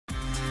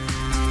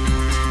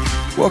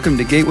Welcome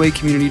to Gateway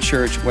Community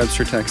Church,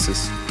 Webster,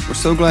 Texas. We're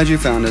so glad you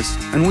found us,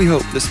 and we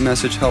hope this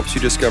message helps you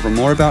discover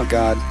more about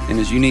God and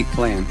His unique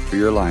plan for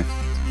your life.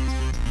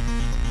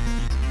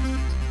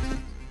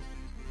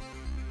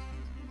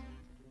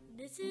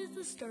 This is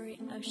the story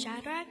of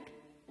Shadrach,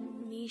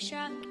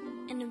 Meshach,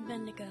 and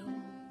Abednego.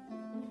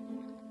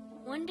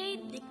 One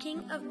day, the king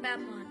of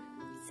Babylon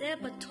set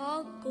up a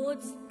tall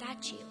gold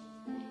statue.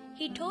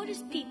 He told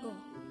his people,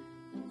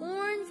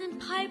 "Horns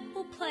and pipe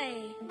will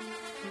play.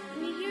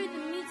 When you hear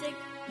the music,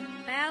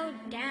 bow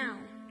down.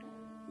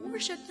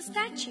 Worship the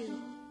statue.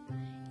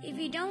 If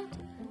you don't,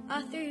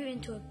 I'll throw you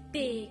into a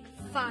big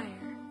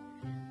fire."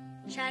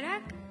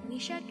 Shadrach,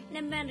 Meshach, and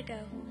Abednego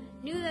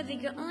knew that they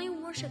could only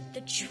worship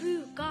the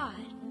true God.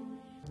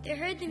 They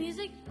heard the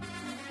music,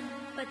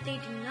 but they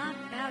did not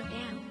bow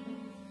down.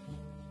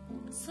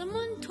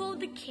 Someone told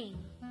the king.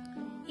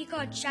 He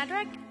called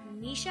Shadrach,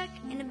 Meshach,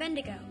 and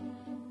Abednego.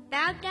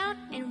 "Bow down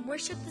and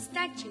worship the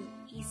statue,"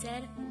 he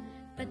said.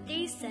 But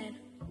they said,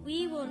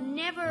 "We will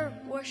never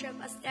worship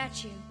a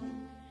statue."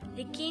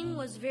 The king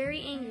was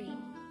very angry.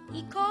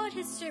 He called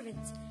his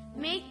servants.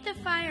 "Make the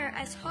fire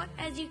as hot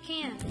as you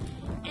can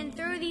and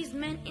throw these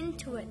men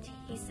into it,"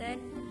 he said.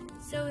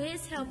 So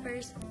his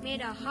helpers made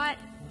a hot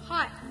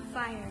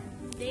fire.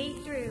 They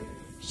threw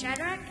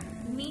Shadrach,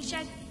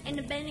 Meshach, and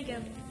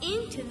Abednego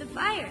into the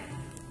fire.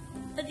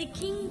 But the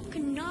king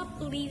could not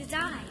believe his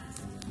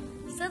eyes.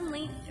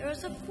 Suddenly, there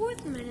was a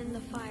fourth man in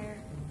the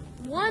fire.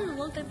 One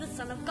looked like the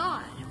Son of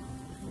God.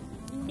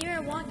 They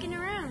were walking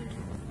around.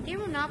 They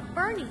were not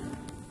burning.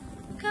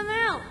 "Come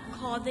out,"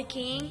 called the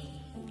king.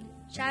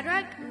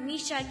 Shadrach,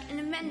 Meshach, and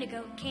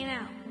Abednego came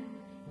out.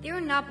 They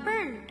were not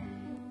burned.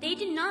 They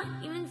did not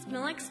even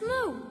smell like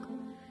smoke.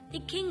 The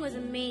king was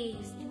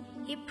amazed.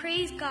 He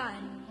praised God.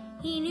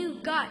 He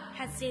knew God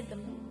had saved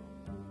them.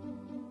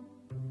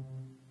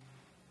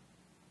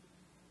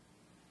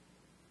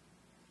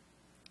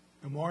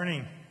 Good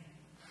morning.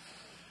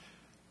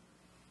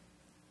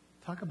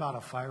 Talk about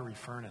a fiery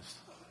furnace.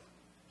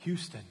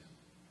 Houston.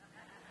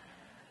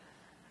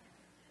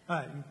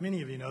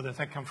 Many of you know this.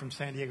 I come from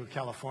San Diego,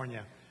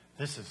 California.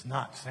 This is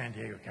not San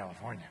Diego,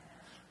 California.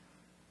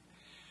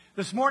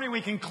 This morning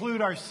we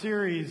conclude our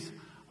series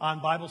on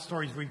Bible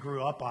stories we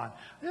grew up on.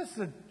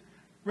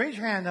 Raise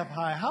your hand up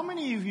high. How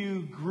many of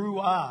you grew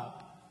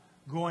up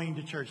going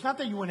to church? Not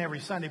that you went every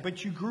Sunday,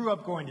 but you grew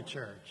up going to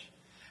church.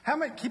 How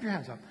many? Keep your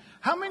hands up.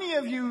 How many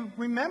of you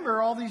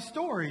remember all these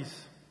stories?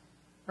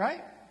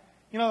 Right?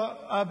 You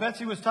know,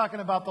 Betsy was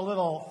talking about the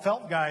little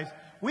felt guys.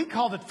 We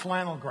called it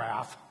flannel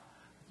graph.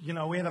 You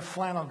know, we had a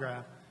flannel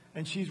graph.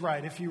 And she's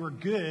right. If you were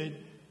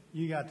good,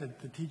 you got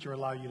the teacher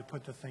allowed you to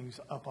put the things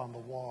up on the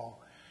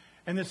wall.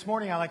 And this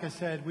morning, like I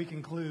said, we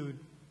conclude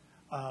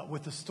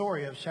with the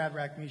story of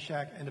Shadrach,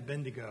 Meshach, and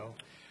Abednego.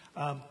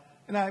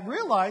 And I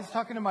realized,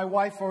 talking to my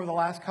wife over the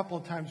last couple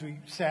of times we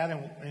sat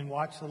and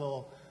watched the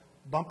little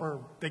bumper,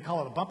 they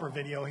call it a bumper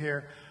video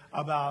here,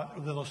 about a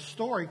little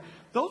story.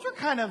 Those are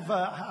kind of,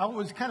 how it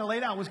was kind of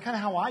laid out, was kind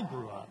of how I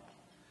grew up.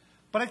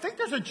 But I think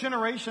there's a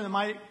generation that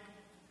might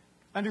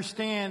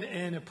understand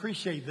and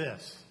appreciate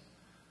this.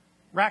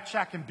 Rack,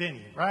 Shack, and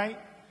Benny, right?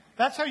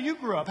 That's how you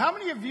grew up. How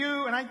many of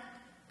you, and I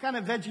kind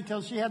of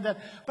VeggieTales, she had that,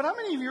 but how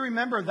many of you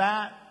remember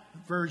that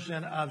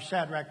version of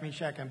Shadrach,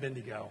 Meshach, and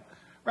Abednego?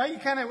 Right? You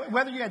kind of,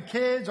 whether you had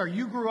kids or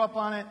you grew up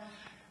on it.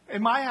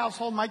 In my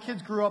household, my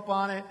kids grew up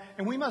on it,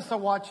 and we must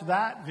have watched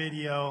that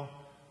video.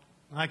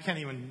 I can't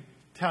even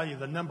tell you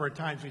the number of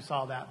times we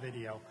saw that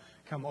video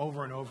come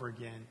over and over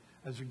again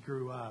as we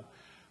grew up.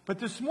 But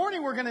this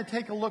morning, we're going to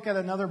take a look at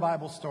another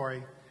Bible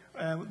story,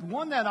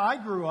 one that I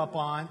grew up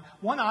on,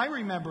 one I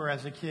remember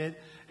as a kid,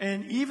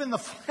 and even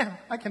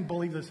I can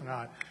believe this or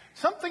not.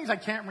 Some things I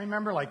can't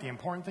remember, like the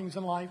important things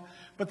in life,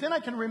 but then I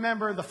can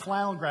remember the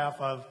flannel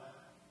graph of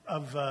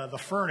the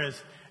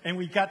furnace, and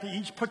we got to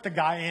each put the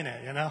guy in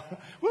it, you know.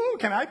 Woo,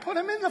 can I put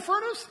him in the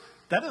furnace?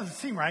 That doesn't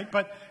seem right,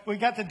 but we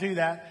got to do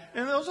that.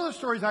 And those are the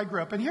stories I grew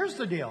up. And here's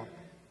the deal.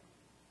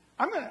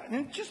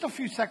 In just a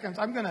few seconds,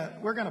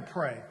 we're gonna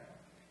pray.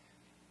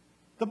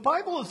 The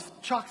Bible is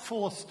chock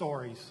full of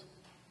stories.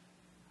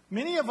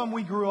 Many of them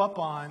we grew up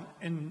on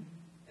in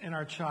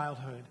our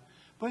childhood.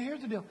 But here's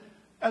the deal.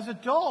 As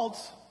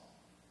adults,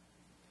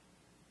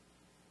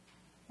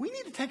 we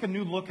need to take a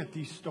new look at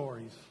these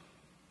stories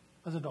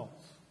as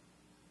adults.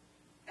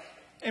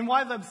 And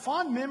why the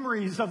fond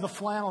memories of the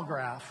flannel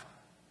graph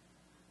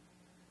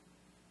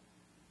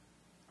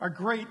are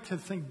great to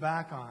think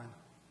back on.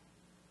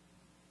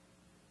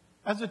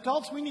 As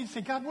adults, we need to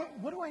say, God,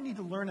 what do I need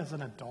to learn as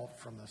an adult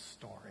from this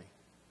story?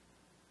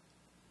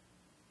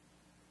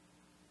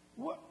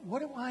 What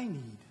do I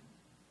need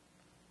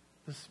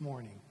this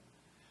morning?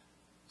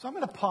 So I'm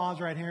going to pause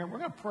right here. We're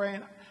going to pray.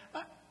 And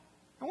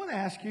I want to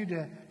ask you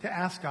to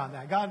ask God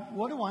that. God,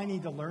 what do I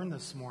need to learn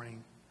this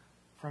morning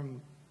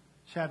from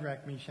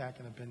Shadrach, Meshach,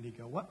 and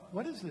Abednego?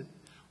 What is it?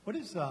 Where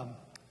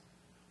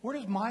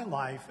does my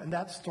life and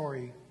that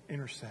story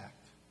intersect?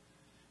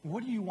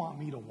 What do you want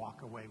me to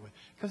walk away with?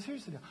 Because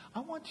here's the deal. I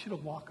want you to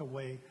walk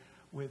away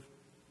with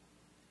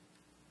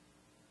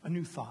a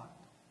new thought.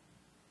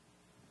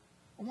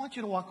 I want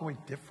you to walk away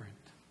different.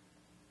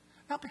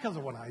 Not because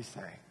of what I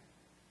say,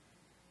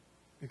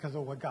 because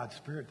of what God's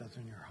Spirit does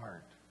in your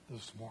heart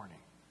this morning.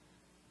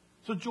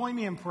 So join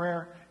me in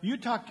prayer. You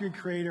talk to your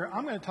Creator.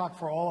 I'm going to talk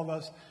for all of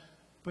us.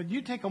 But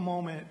you take a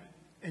moment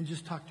and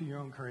just talk to your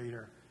own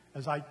Creator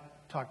as I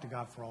talk to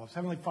God for all of us.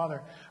 Heavenly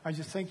Father, I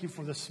just thank you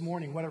for this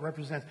morning, what it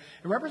represents.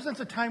 It represents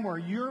a time where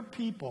your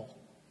people,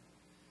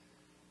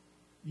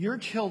 your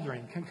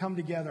children, can come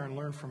together and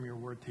learn from your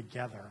word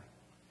together.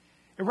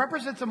 It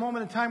represents a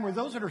moment in time where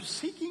those that are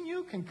seeking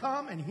you can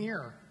come and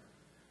hear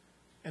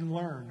and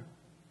learn.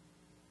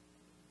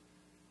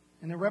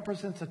 And it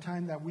represents a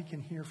time that we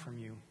can hear from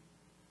you.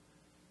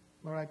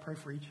 Lord, I pray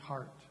for each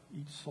heart,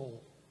 each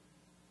soul,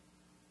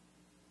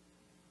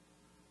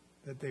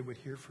 that they would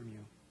hear from you,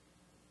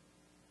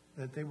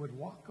 that they would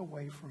walk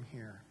away from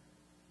here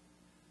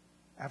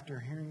after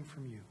hearing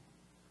from you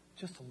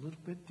just a little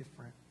bit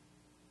different,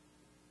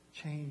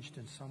 changed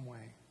in some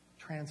way,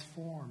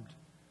 transformed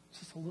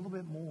just a little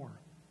bit more.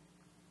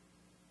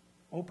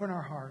 Open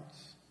our hearts.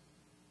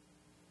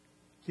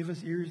 Give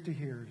us ears to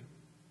hear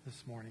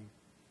this morning.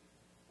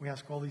 We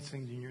ask all these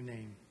things in your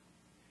name.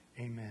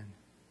 Amen.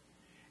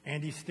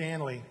 Andy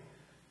Stanley,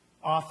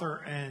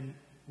 author and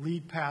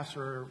lead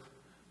pastor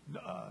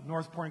of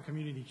North Point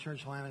Community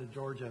Church, Atlanta,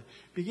 Georgia,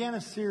 began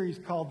a series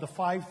called The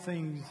 5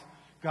 Things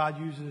God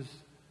Uses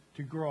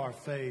to Grow Our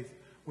Faith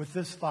with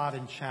this thought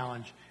and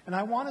challenge. And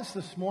I want us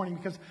this morning,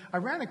 because I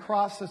ran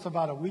across this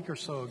about a week or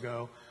so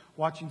ago,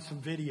 watching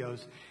some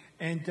videos,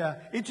 and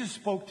it just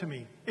spoke to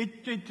me.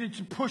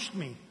 It pushed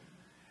me.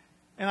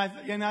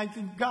 And I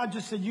think God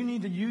just said, you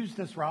need to use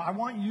this, Rob. I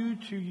want you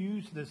to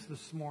use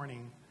this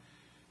morning.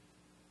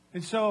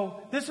 And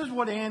so this is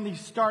what Andy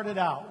started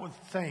out with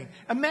saying.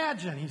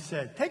 Imagine, he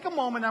said. Take a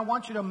moment. I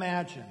want you to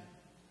imagine.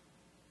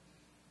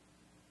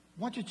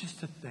 I want you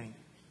just to think.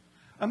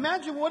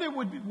 Imagine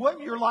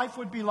what your life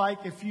would be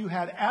like if you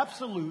had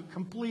absolute,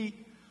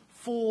 complete,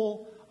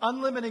 full,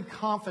 unlimited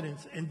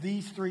confidence in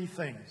these 3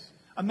 things.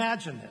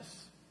 Imagine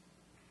this.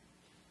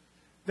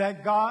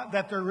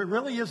 That there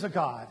really is a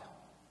God.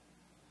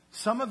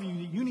 Some of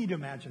you need to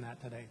imagine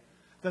that today.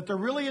 That there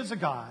really is a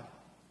God.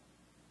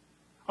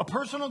 A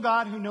personal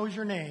God who knows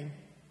your name,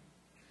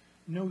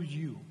 knows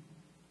you,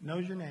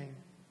 knows your name.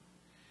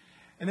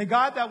 And a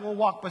God that will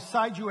walk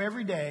beside you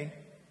every day,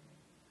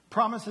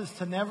 promises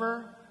to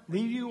never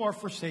leave you or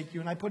forsake you.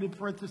 And I put in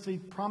parentheses,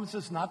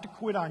 promises not to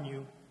quit on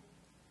you.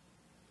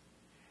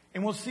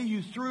 And will see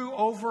you through,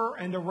 over,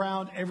 and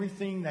around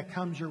everything that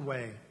comes your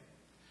way.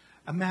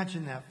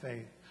 Imagine that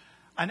faith.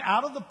 An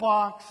out of the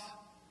box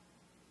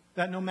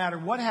that no matter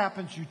what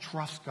happens, you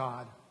trust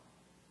God.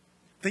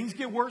 Things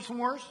get worse and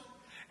worse.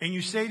 And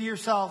you say to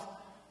yourself,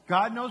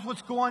 God knows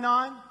what's going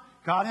on.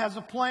 God has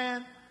a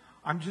plan.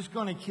 I'm just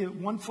going to keep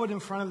one foot in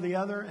front of the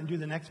other and do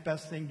the next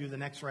best thing, do the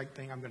next right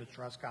thing. I'm going to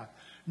trust God.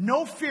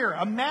 No fear.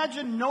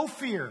 Imagine no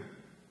fear.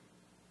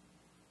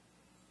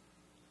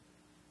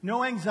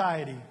 No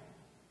anxiety.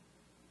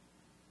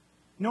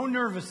 No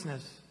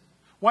nervousness.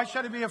 Why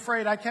should I be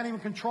afraid? I can't even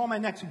control my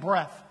next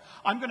breath.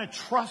 I'm going to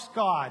trust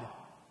God.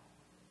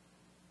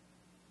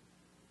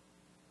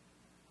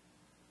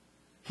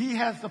 He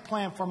has the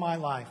plan for my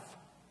life.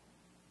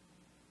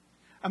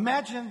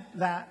 Imagine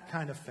that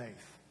kind of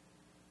faith.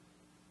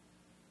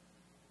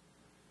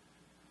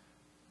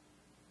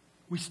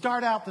 We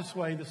start out this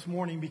way this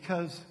morning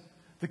because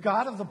the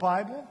God of the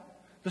Bible,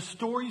 the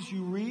stories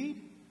you read,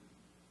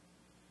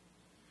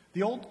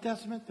 the Old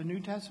Testament, the New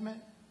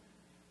Testament,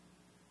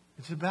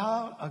 it's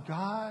about a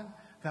God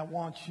that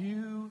wants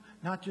you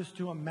not just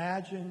to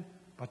imagine,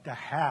 but to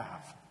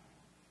have,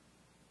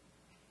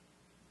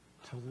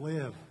 to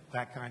live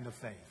that kind of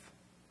faith.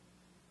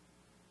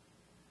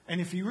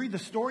 And if you read the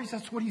stories,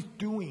 that's what he's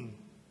doing.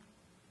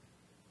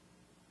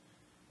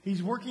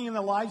 He's working in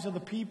the lives of the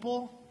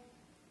people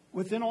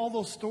within all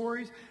those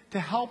stories to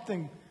help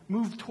them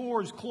move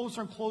towards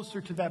closer and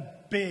closer to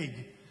that big,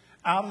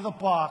 out of the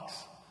box,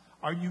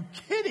 are you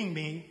kidding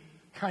me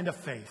kind of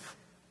faith.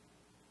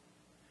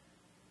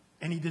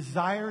 And he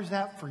desires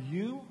that for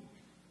you,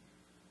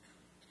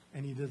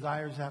 and he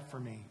desires that for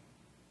me.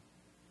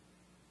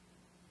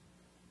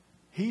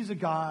 He's a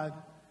God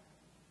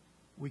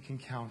we can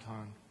count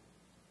on.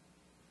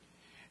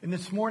 And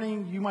this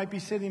morning, you might be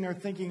sitting there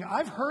thinking,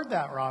 I've heard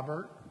that,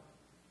 Robert.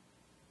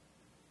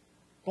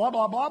 Blah,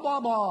 blah, blah, blah,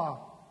 blah.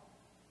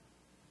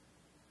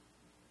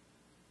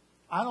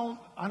 I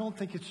don't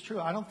think it's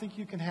true. I don't think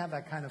you can have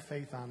that kind of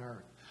faith on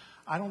earth.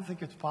 I don't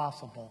think it's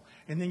possible.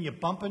 And then you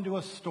bump into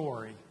a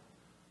story.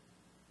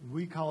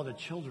 We call it a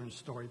children's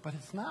story, but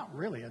it's not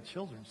really a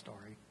children's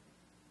story.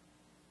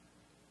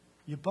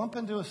 You bump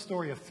into a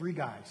story of 3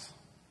 guys.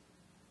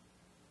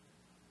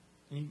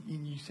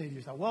 And you say to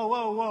yourself, whoa,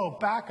 whoa, whoa,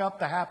 back up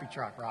the happy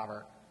truck,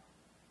 Robert.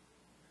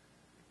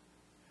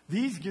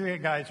 These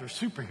guys are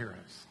superheroes.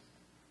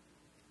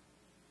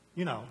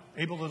 You know,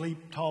 able to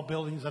leap tall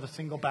buildings at a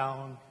single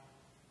bound.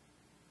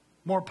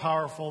 More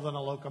powerful than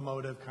a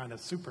locomotive kind of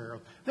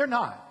superhero. They're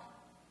not.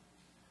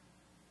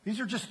 These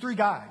are just 3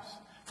 guys.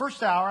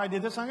 First hour, I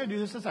did this, I'm going to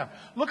do this hour.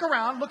 Look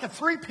around, look at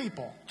 3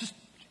 people. Just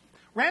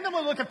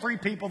Randomly look at 3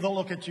 people, they'll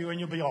look at you and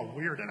you'll be all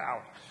weirded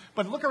out.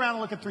 But look around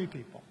and look at 3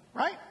 people,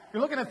 right?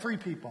 You're looking at 3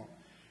 people.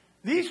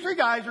 These 3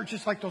 guys are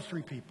just like those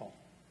 3 people.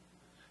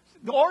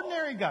 The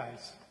ordinary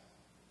guys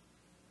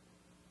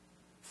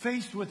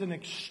faced with an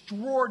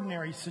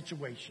extraordinary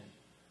situation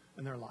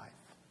in their life.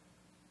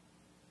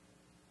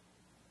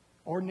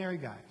 Ordinary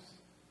guys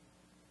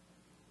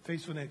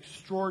faced with an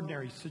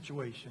extraordinary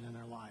situation in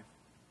their life.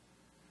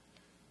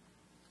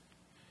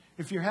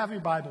 If you have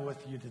your Bible with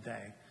you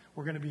today,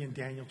 we're going to be in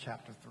Daniel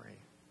chapter 3.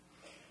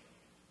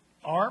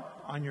 Or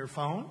on your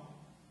phone,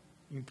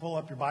 you can pull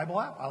up your Bible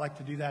app. I like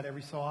to do that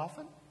every so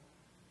often.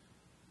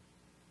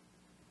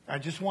 I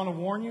just want to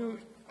warn you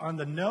on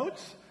the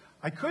notes,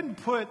 I couldn't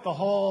put the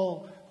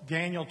whole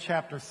Daniel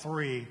chapter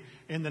 3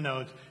 in the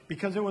notes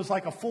because it was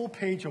like a full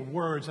page of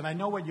words, and I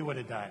know what you would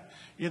have done.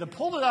 You'd have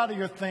pulled it out of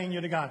your thing,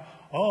 you'd have gone,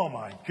 oh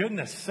my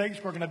goodness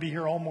sakes, we're going to be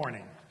here all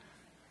morning.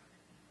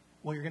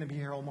 Well, you're going to be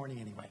here all morning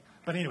anyway.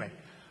 But anyway,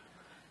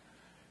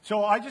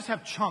 so I just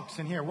have chunks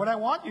in here. What I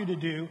want you to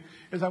do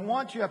is I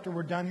want you, after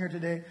we're done here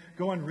today,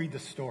 go and read the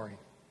story,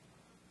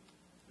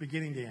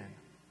 beginning to end.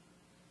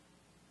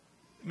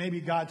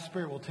 Maybe God's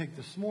Spirit will take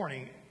this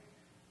morning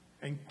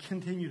and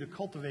continue to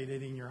cultivate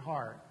it in your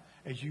heart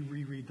as you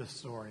reread the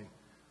story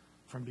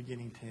from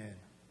beginning to end.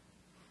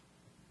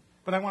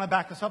 But I want to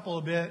back us up a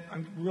little bit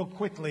real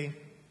quickly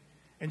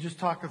and just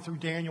talk through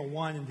Daniel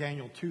 1 and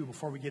Daniel 2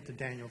 before we get to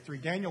Daniel 3.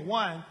 Daniel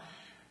 1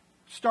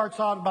 starts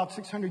out about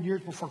 600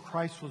 years before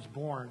Christ was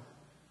born.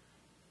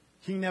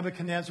 King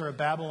Nebuchadnezzar of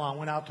Babylon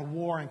went out to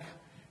war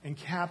and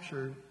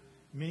captured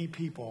many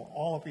people,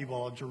 all the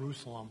people of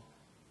Jerusalem.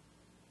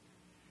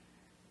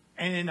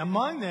 And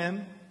among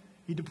them,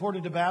 he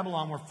deported to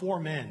Babylon were 4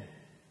 men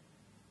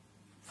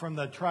from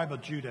the tribe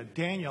of Judah: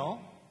 Daniel,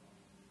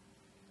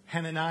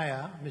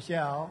 Hananiah,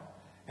 Mishael,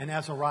 and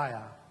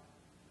Azariah.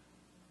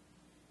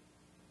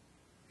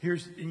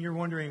 And you're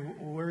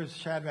wondering, where is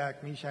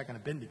Shadrach, Meshach, and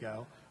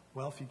Abednego?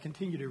 Well, if you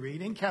continue to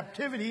read, in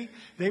captivity,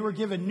 they were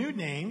given new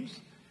names.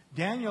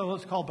 Daniel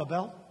was called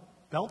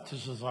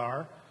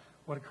Belteshazzar.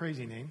 What a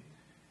crazy name.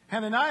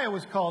 Hananiah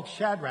was called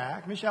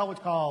Shadrach. Mishael was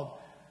called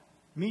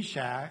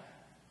Meshach.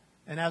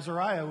 And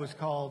Azariah was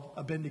called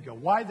Abednego.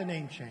 Why the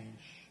name change?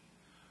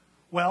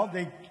 Well,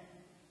 they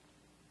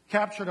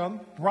captured them,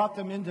 brought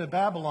them into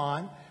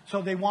Babylon,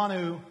 so they want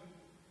to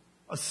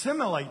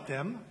assimilate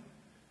them.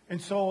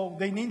 And so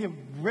they need to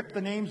rip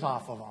the names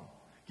off of them.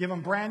 Give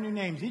them brand new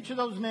names. Each of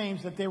those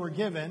names that they were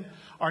given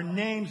are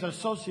names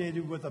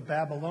associated with a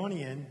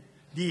Babylonian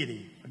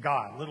deity, a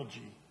god, little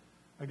g,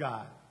 a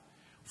god.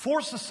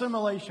 Forced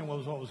assimilation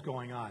was what was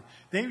going on.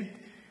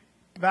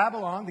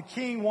 Babylon, the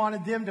king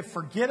wanted them to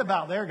forget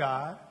about their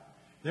God,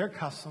 their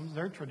customs,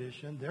 their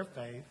tradition, their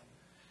faith,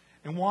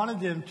 and wanted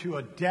them to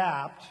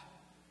adapt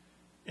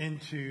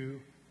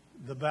into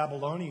the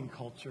Babylonian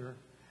culture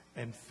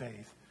and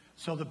faith.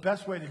 So the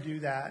best way to do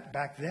that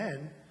back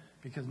then,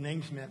 because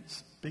names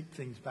meant big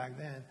things back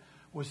then,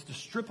 was to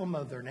strip them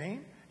of their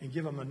name and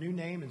give them a new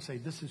name and say,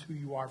 this is who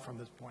you are from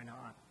this point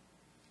on.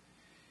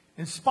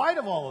 In spite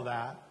of all of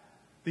that,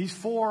 these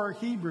 4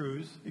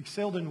 Hebrews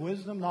excelled in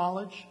wisdom,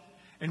 knowledge,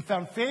 and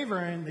found favor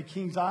in the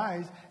king's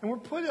eyes, and were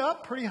put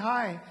up pretty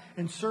high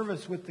in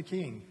service with the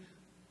king.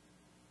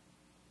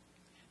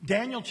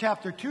 Daniel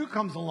chapter 2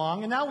 comes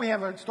along, and now we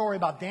have a story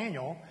about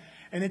Daniel,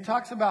 and it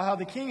talks about how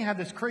the king had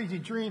this crazy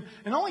dream,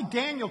 and only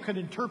Daniel could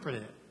interpret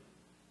it.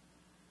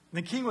 And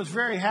the king was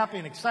very happy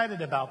and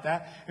excited about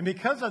that, and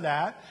because of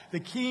that, the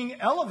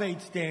king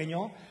elevates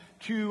Daniel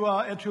to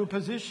a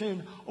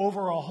position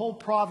over a whole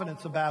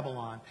province of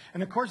Babylon.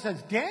 And of course,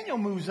 as Daniel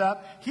moves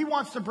up, he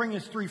wants to bring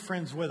his 3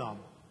 friends with him.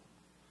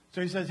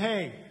 So he says,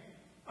 hey,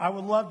 I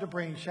would love to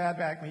bring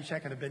Shadrach,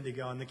 Meshach, and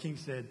Abednego. And the king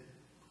said,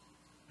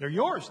 they're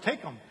yours,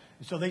 take them.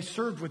 And so they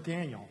served with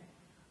Daniel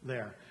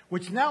there,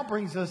 which now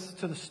brings us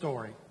to the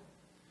story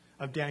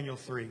of Daniel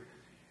 3.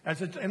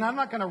 And I'm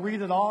not going to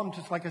read it all.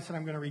 Like I said,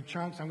 I'm going to read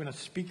chunks. I'm going to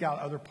speak out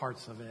other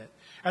parts of it.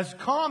 As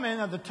common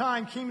at the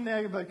time, King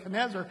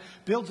Nebuchadnezzar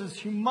builds this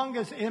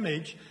humongous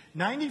image,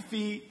 90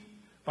 feet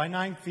by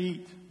 9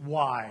 feet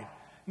wide.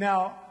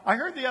 Now, I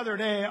heard the other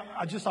day,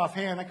 just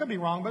offhand, I could be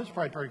wrong, but it's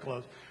probably pretty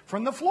close.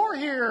 From the floor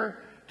here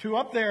to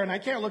up there, and I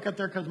can't look up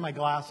there because of my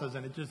glasses,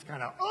 and it just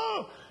kind of,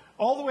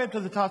 all the way up to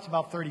the top, it's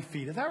about 30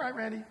 feet. Is that right,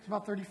 Randy? It's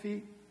about 30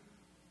 feet?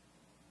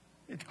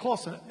 It's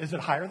close. Is it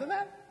higher than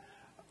that?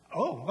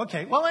 Oh,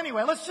 okay. Well,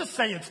 anyway, let's just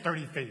say it's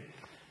 30 feet.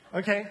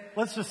 Okay?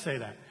 Let's just say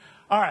that.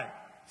 All right.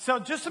 So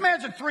just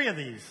imagine 3 of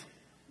these.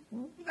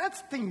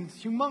 That thing's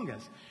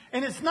humongous.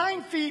 And it's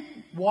 9 feet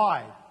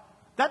wide.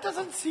 That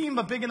doesn't seem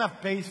a big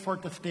enough base for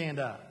it to stand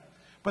up.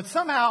 But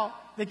somehow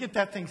they get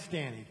that thing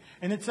standing.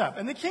 And it's up.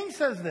 And the king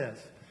says this.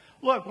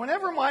 Look,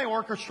 whenever my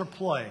orchestra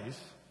plays,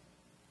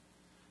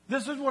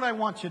 this is what I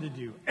want you to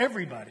do.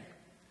 Everybody.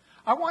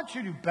 I want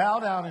you to bow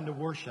down and to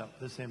worship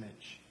this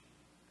image.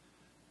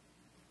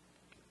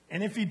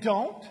 And if you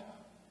don't,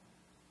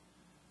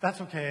 that's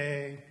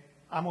okay.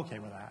 I'm okay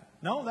with that.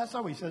 No, that's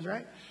not what he says,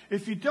 right?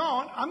 If you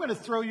don't, I'm going to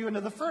throw you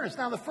into the furnace.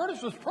 Now, the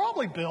furnace was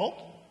probably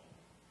built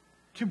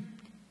to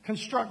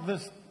construct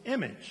this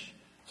image.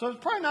 So it's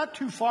probably not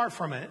too far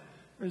from it.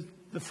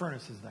 The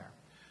furnace is there.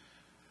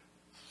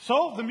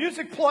 So the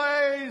music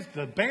plays,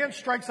 the band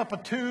strikes up a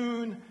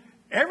tune,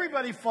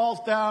 everybody falls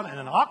down in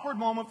an awkward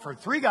moment for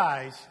three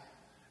guys.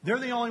 They're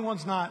the only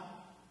ones not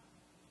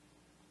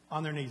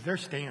on their knees. They're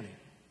standing.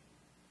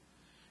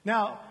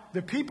 Now,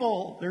 the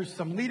people, there's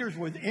some leaders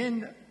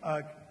within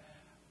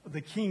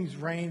the king's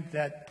reign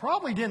that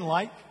probably didn't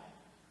like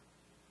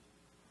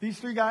these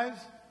three guys.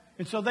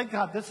 And so they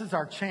thought, this is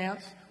our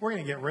chance. We're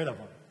going to get rid of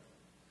them.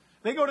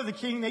 They go to the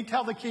king. They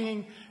tell the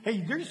king,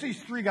 hey, there's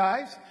these three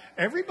guys.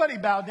 Everybody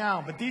bowed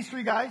down. But these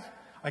three guys,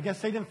 I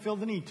guess they didn't feel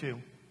the need to.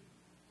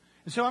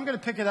 And so I'm going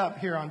to pick it up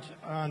here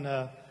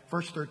on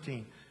verse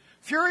 13.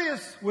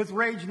 Furious with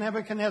rage,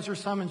 Nebuchadnezzar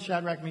summoned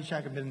Shadrach,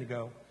 Meshach, and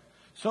Abednego.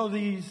 So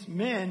these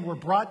men were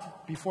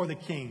brought before the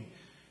king.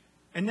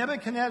 And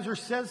Nebuchadnezzar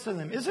says to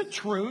them, is it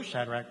true,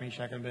 Shadrach,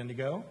 Meshach, and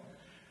Abednego,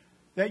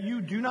 that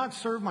you do not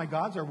serve my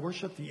gods or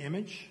worship the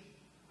image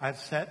I have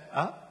set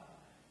up?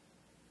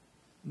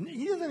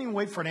 He doesn't even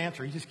wait for an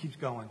answer. He just keeps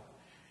going.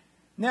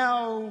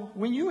 Now,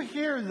 when you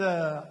hear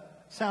the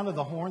sound of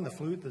the horn, the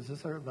flute, the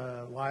zither,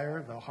 the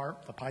lyre, the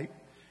harp, the pipe,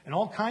 and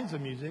all kinds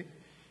of music,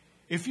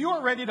 if you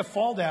are ready to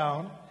fall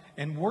down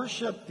and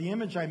worship the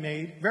image I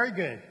made, very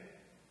good.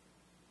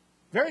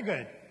 Very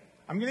good.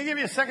 I'm going to give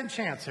you a second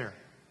chance here.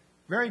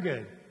 Very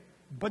good.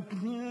 But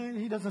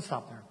he doesn't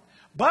stop there.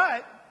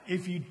 But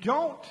if you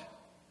don't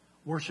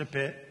worship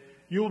it,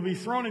 you will be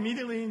thrown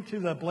immediately into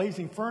the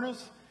blazing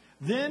furnace.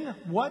 Then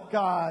what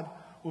God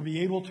will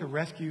be able to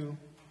rescue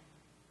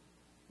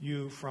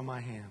you from my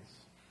hands?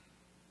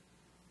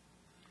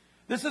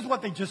 This is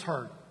what they just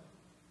heard.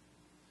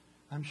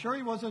 I'm sure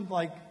he wasn't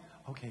like,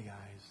 okay,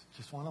 guys,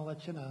 just want to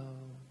let you know,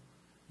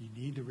 you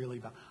need to really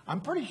bow.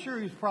 I'm pretty sure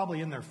he was probably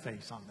in their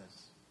face on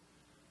this.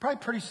 Probably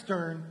pretty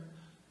stern.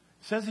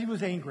 Says he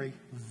was angry,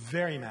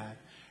 very mad.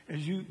 As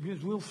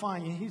we'll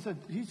find,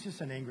 he's just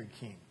an angry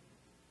king.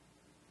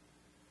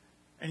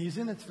 And he's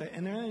in its face,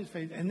 and they're in his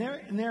face, and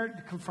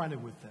they're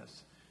confronted with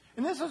this.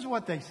 And this is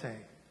what they say.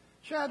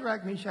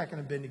 Shadrach, Meshach,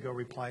 and Abednego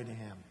replied to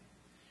him,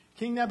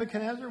 King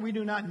Nebuchadnezzar, we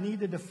do not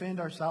need to defend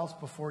ourselves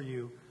before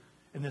you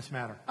in this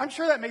matter. I'm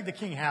sure that made the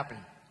king happy.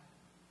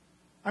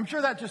 I'm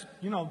sure that just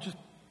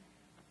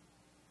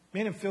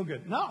made him feel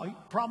good. No, he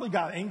probably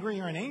got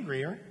angrier and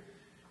angrier.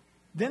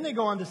 Then they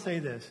go on to say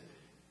this.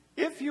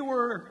 If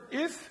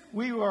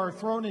we were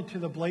thrown into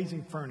the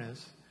blazing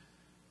furnace,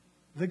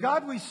 the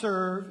God we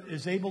serve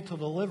is able to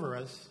deliver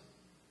us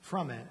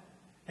from it,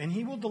 and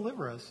he will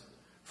deliver us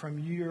from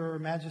your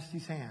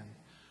majesty's hand.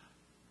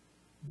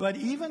 But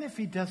even if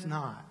he does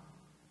not,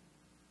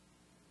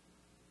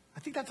 I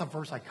think that's a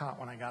verse I caught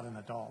when I got an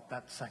adult,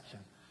 that section.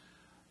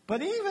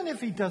 But even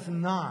if he does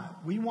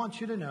not, we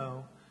want you to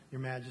know, your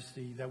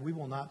majesty, that we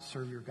will not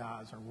serve your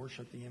gods or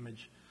worship the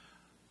image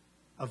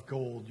of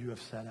gold you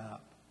have set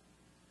up.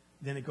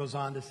 Then it goes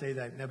on to say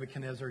that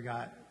Nebuchadnezzar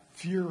got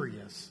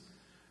furious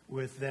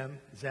with them.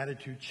 His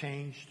attitude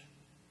changed.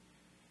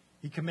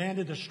 He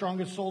commanded the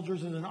strongest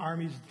soldiers in the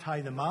armies to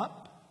tie them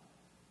up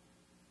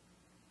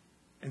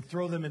and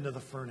throw them into the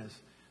furnace.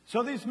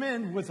 So these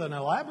men, with an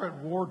elaborate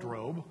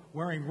wardrobe,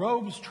 wearing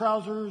robes,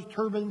 trousers,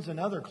 turbans, and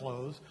other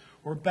clothes,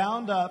 were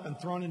bound up and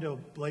thrown into a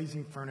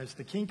blazing furnace.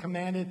 The king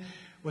commanded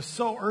was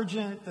so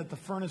urgent that the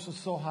furnace was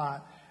so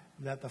hot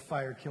that the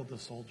fire killed the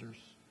soldiers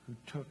who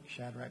took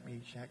Shadrach,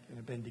 Meshach, and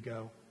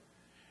Abednego.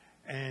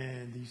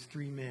 And these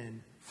three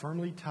men,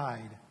 firmly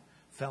tied,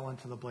 fell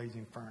into the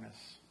blazing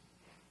furnace.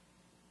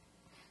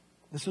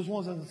 This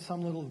wasn't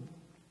some little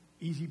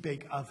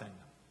easy-bake oven.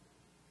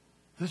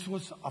 This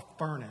was a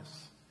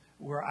furnace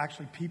where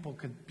actually people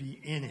could be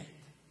in it.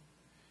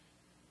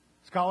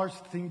 Scholars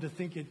seem to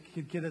think it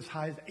could get as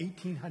high as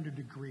 1,800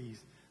 degrees.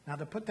 Now,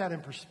 to put that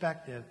in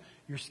perspective,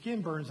 your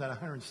skin burns at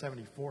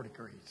 174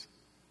 degrees.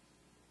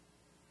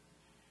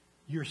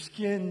 Your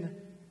skin,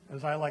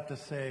 as I like to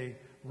say,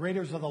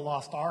 Raiders of the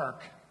Lost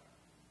Ark,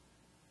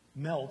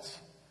 melts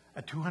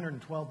at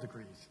 212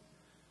 degrees.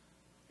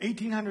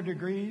 1,800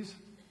 degrees,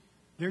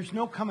 there's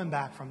no coming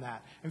back from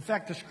that. In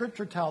fact, the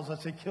scripture tells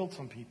us it killed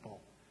some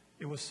people.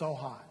 It was so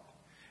hot.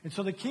 And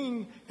so the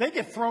king, they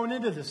get thrown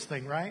into this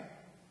thing, right?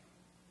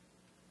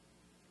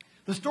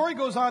 The story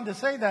goes on to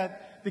say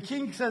that the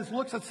king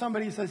looks at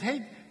somebody and says,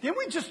 hey, didn't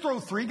we just throw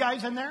three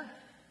guys in there?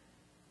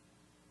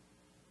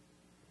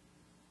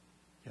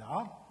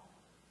 Yeah.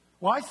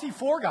 Well, I see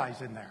four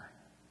guys in there.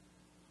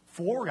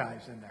 Four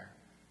guys in there.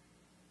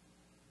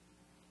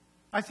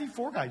 I see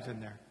four guys in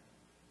there.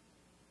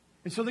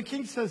 And so the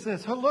king says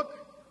this, oh, look,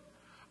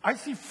 I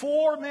see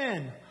four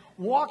men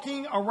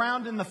walking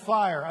around in the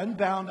fire,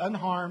 unbound,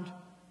 unharmed.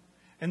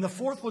 And the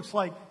fourth looks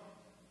like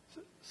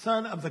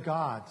son of the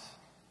gods.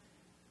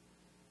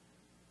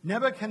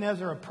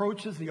 Nebuchadnezzar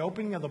approaches the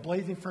opening of the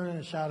blazing furnace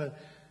and shouted,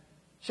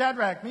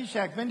 Shadrach,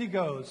 Meshach,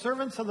 Abednego,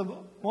 servants of the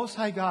Most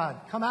High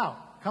God, come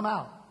out,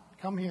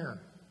 come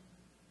here.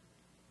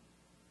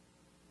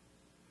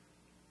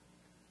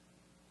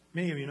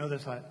 Many of you know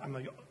this. I'm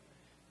a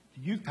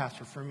youth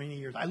pastor for many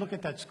years. I look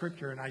at that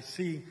scripture and I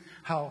see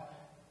how,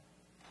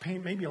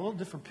 maybe a little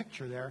different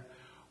picture there,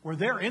 where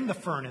they're in the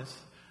furnace.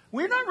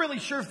 We're not really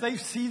sure if they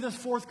see this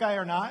fourth guy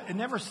or not. It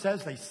never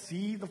says they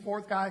see the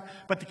fourth guy,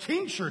 but the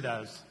king sure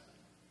does.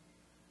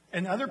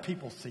 And other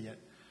people see it.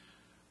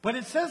 But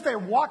it says they're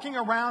walking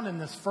around in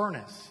this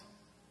furnace.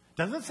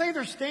 Doesn't say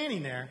they're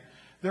standing there.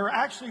 They're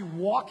actually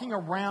walking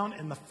around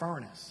in the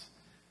furnace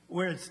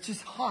where it's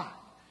just hot.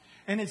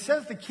 And it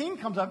says the king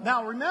comes up.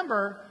 Now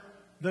remember,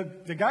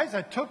 the guys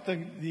that took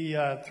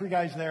the 3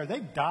 guys there, they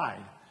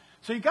died.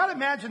 So you got to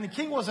imagine the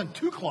king wasn't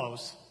too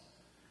close.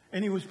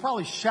 And he was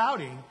probably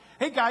shouting,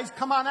 "Hey guys,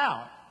 come on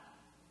out.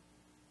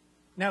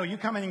 No, you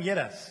come in and get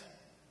us.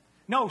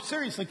 No,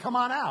 seriously, come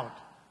on out."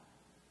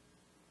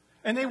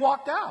 And they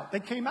walked out. They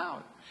came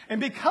out.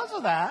 And because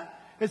of that,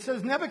 it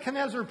says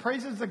Nebuchadnezzar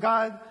praises the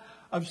God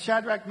of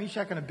Shadrach,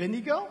 Meshach, and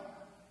Abednego,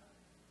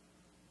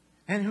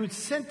 and who had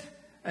sent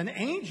an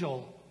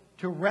angel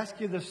to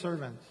rescue the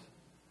servants.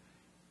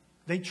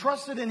 They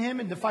trusted in him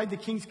and defied the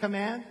king's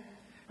command,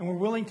 and were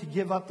willing to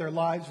give up their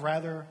lives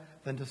rather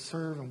than to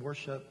serve and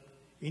worship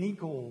any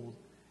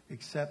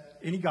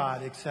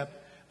god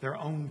except their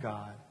own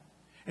God.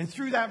 And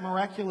through that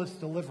miraculous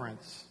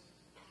deliverance,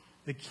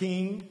 the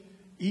king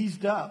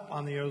eased up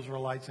on the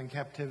Israelites in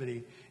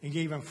captivity and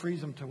gave them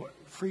freedom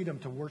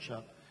to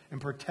worship and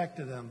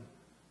protected them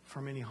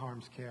from any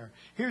harm's care.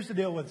 Here's the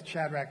deal with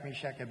Shadrach,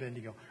 Meshach, and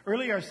Abednego.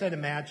 Earlier I said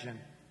imagine.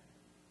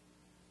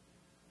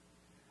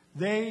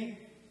 They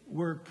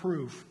were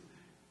proof.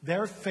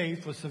 Their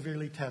faith was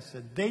severely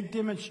tested. They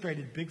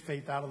demonstrated big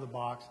faith out of the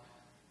box.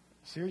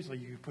 Seriously,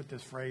 you could put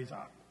this phrase,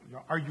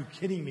 "Are you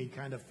kidding me?"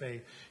 kind of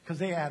faith. Because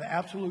they had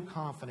absolute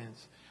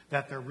confidence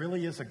that there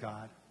really is a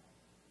God.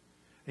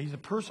 He's a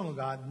personal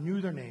God,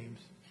 knew their names,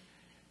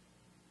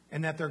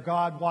 and that their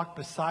God walked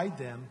beside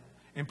them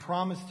and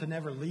promised to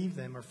never leave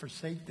them or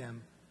forsake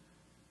them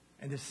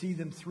and to see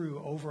them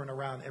through over and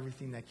around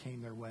everything that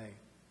came their way.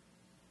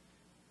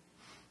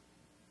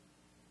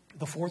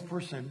 The fourth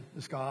person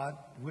is God.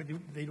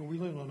 They don't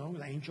really know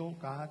the angel,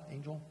 God,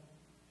 angel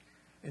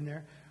in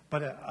there.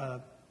 But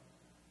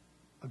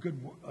a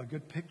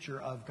good picture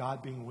of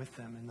God being with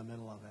them in the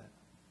middle of it.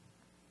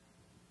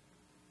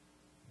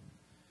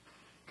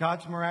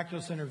 God's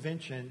miraculous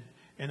intervention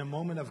in a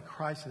moment of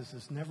crisis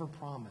is never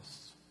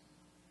promised.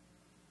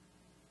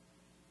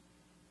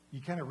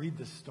 You kind of read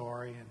this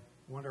story and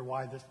wonder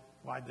where's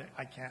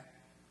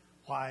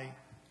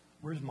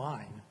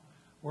mine?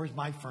 Where's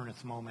my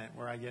furnace moment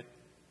where I get...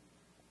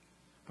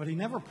 But he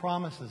never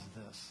promises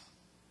this.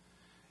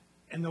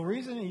 And the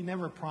reason he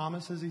never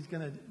promises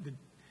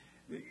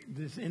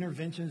this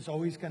intervention is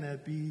always going to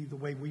be the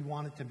way we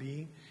want it to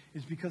be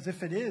is because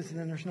if it is,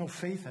 then there's no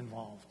faith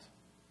involved.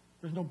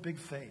 There's no big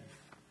faith.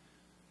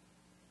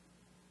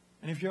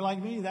 And if you're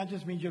like me, that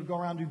just means you'll go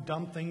around and do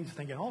dumb things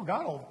thinking, "Oh,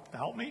 God will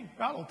help me.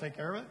 God will take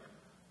care of it."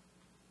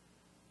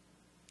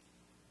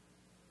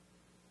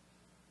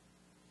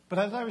 But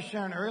as I was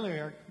sharing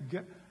earlier,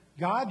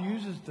 God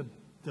uses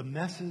the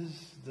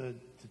messes, the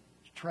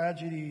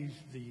tragedies,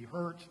 the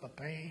hurts, the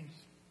pains,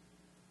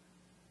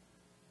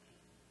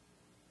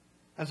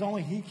 as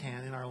only He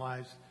can in our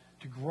lives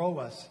to grow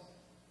us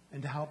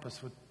and to help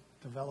us with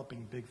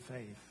developing big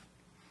faith.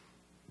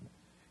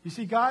 You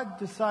see, God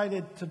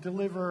decided to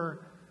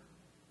deliver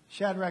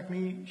Shadrach,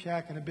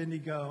 Meshach, and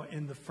Abednego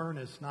in the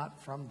furnace,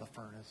 not from the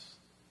furnace.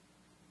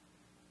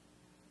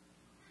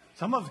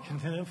 Some of us can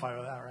identify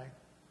with that, right?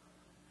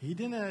 He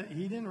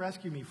didn't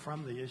rescue me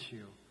from the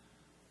issue,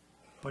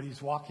 but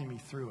He's walking me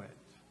through it.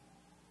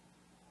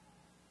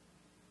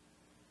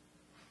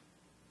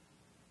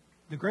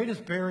 The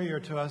greatest barrier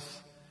to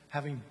us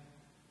having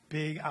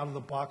big,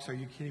 out-of-the-box, "are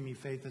you kidding me"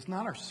 faith is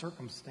not our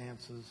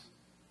circumstances,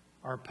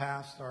 our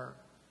past, or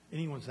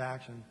anyone's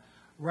action.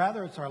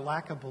 Rather, it's our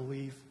lack of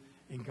belief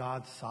in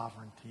God's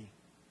sovereignty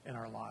in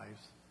our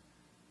lives.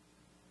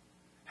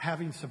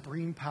 Having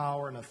supreme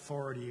power and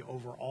authority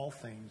over all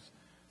things,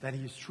 that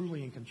He is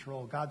truly in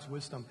control, God's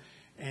wisdom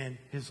and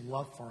His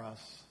love for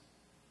us.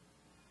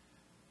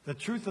 The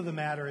truth of the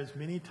matter is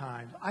many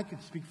times, I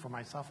could speak for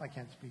myself, I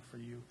can't speak for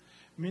you.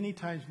 Many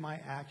times my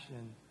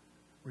action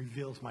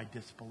reveals my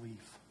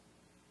disbelief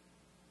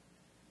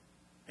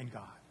in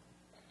God.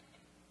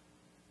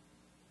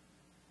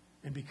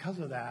 And because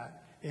of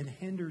that, it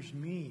hinders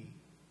me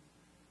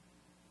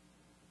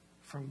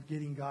from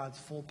getting God's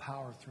full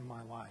power through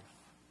my life.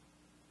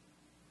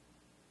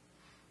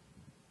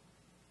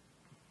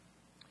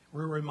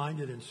 We're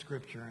reminded in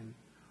Scripture in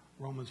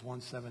Romans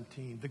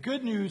 1:17. The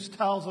good news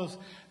tells us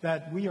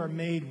that we are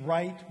made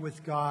right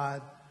with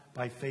God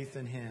by faith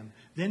in Him.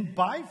 Then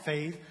by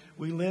faith,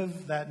 we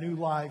live that new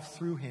life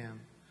through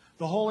Him.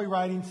 The Holy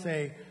Writings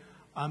say,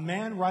 a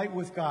man right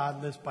with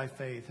God lives by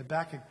faith.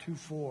 Habakkuk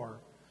 2:4.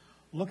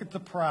 Look at the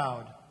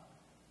proud.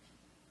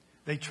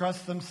 They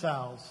trust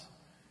themselves.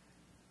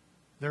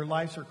 Their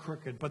lives are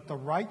crooked, but the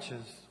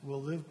righteous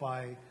will live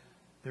by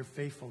their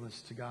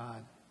faithfulness to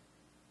God.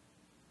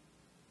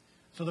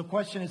 So the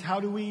question is, how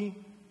do we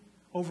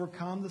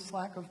overcome this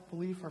lack of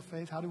belief or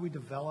faith? How do we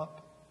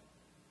develop,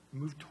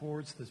 move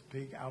towards this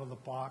big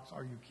out-of-the-box,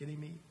 "are you kidding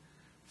me"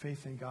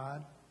 faith in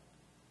God?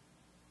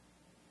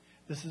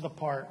 This is the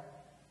part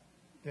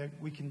that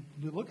we can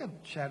look at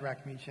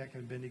Shadrach, Meshach,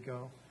 and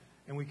Abednego,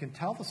 and we can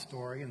tell the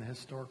story and the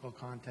historical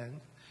content.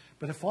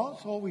 But if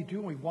that's all we do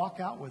and we walk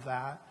out with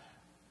that,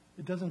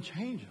 it doesn't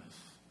change us.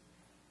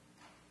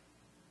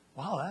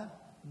 Wow,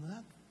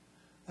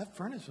 that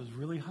furnace was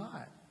really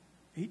hot.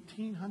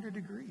 1,800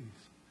 degrees.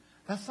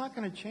 That's not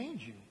going to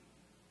change you.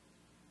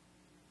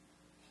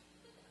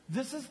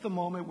 This is the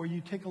moment where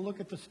you take a look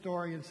at the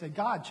story and say,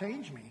 God,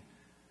 change me.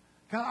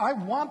 God, I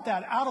want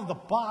that out of the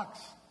box.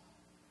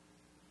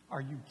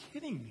 Are you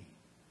kidding me?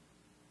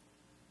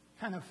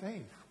 Kind of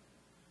faith.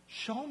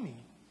 Show me.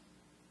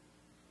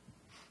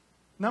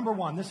 Number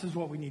one, this is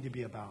what we need to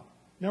be about.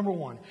 Number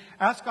one,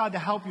 ask God to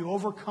help you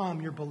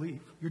overcome your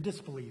belief, your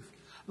disbelief,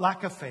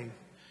 lack of faith,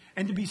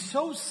 and to be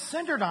so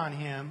centered on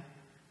Him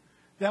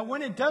that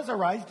when it does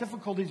arise,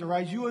 difficulties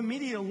arise, you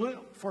immediately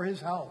look for His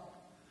help.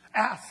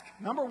 Ask.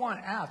 Number one,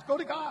 ask. Go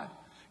to God.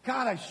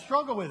 God, I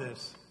struggle with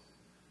this.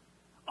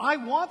 I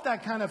want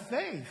that kind of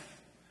faith.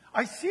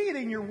 I see it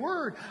in your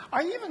word.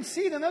 I even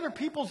see it in other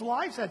people's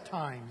lives at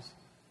times.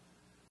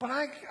 But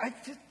I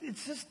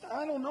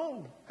don't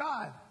know.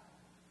 God,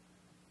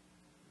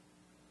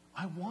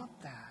 I want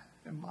that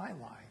in my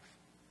life.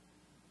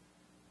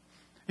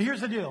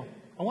 Here's the deal.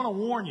 I want to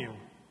warn you.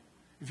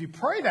 If you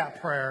pray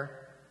that prayer,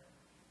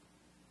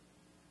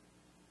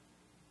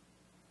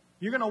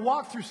 you're going to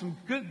walk through some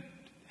good,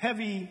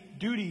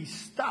 heavy-duty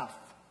stuff.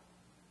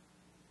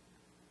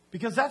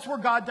 Because that's where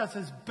God does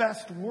His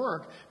best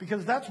work.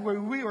 Because that's where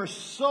we are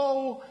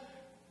so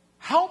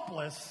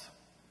helpless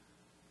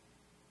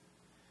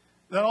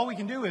that all we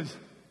can do is...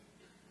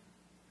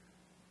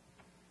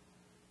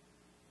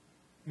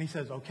 And He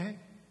says, okay.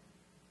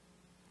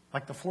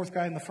 Like the fourth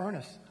guy in the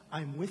furnace,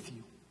 I'm with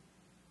you.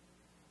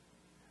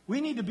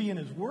 We need to be in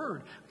His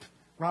Word.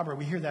 Robert,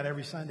 we hear that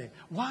every Sunday.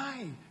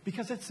 Why?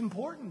 Because it's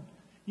important.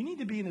 You need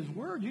to be in His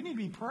Word. You need to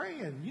be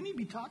praying. You need to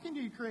be talking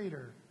to your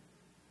Creator.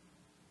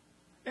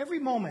 Every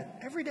moment,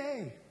 every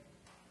day.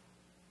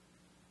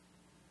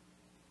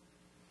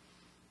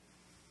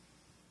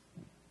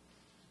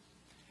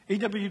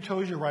 A.W.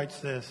 Tozer writes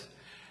this: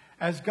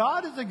 as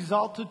God is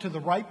exalted to the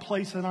right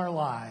place in our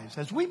lives,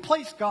 as we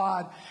place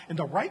God in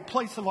the right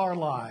place of our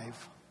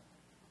life,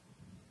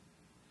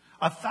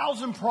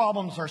 1,000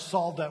 problems are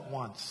solved at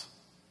once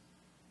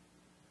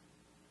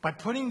by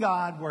putting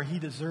God where He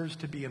deserves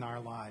to be in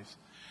our lives.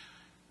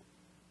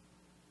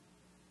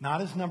 Not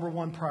as number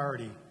one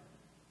priority.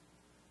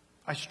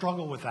 I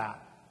struggle with that.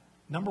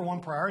 Number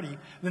one priority.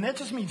 Then that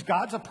just means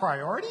God's a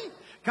priority?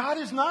 God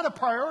is not a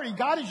priority.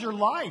 God is your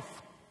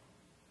life.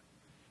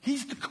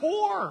 He's the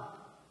core.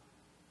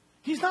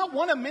 He's not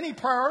one of many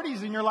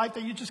priorities in your life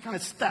that you just kind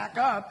of stack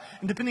up.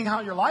 And depending on how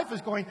your life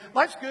is going,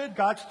 life's good,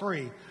 God's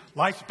 3.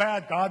 Life's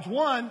bad, God's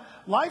 1.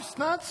 Life's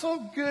not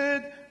so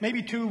good,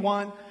 maybe 2,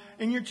 1.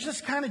 And you're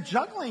just kind of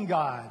juggling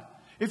God.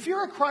 If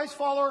you're a Christ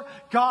follower,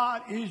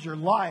 God is your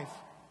life.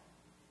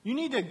 You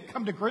need to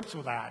come to grips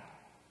with that.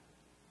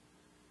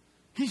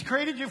 He's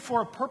created you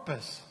for a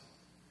purpose.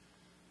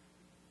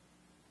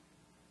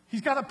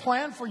 He's got a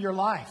plan for your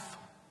life.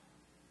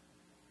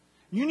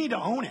 You need to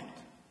own it.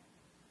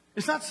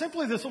 It's not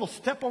simply this little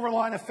step over the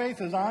line of faith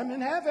as I'm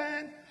in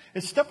heaven.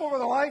 It's step over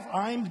the life.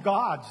 I'm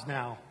God's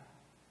now.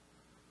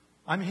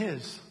 I'm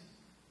His.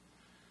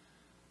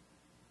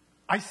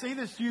 I say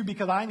this to you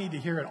because I need to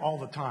hear it all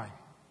the time.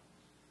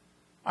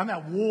 I'm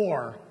at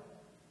war,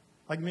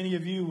 like many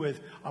of you,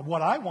 with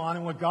what I want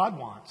and what God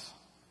wants.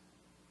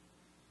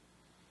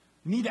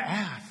 You need to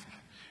ask.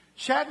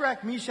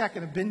 Shadrach, Meshach,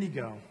 and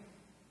Abednego,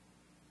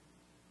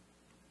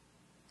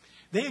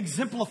 they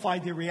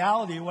exemplified the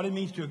reality of what it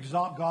means to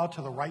exalt God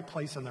to the right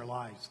place in their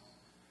lives.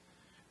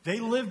 They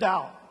lived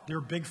out their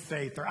big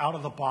faith, their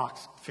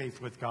out-of-the-box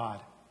faith with God.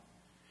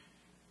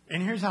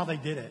 And here's how they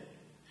did it.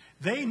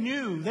 They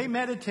knew, they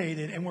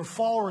meditated, and were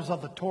followers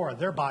of the Torah,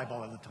 their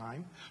Bible at the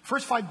time.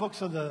 First 5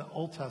 books of the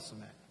Old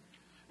Testament.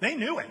 They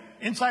knew it,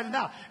 inside and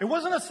out. It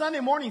wasn't a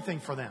Sunday morning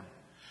thing for them.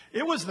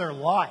 It was their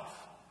life.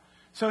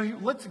 So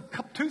let's,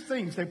 2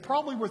 things. They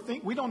probably were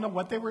thinking, we don't know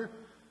what they were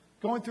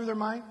going through their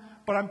mind,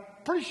 but I'm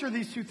pretty sure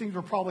these 2 things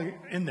were probably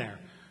in there.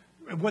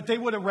 What they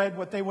would have read,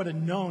 what they would have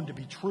known to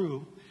be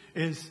true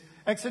is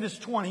Exodus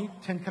 20,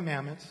 10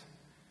 Commandments.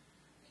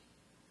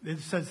 It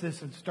says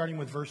this, starting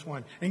with verse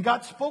 1. And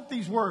God spoke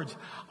these words: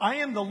 I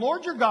am the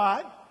Lord your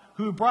God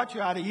who brought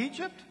you out of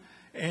Egypt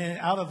and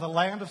out of the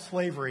land of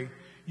slavery.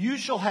 You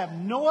shall have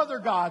no other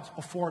gods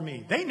before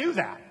me. They knew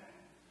that.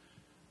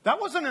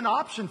 That wasn't an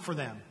option for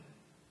them.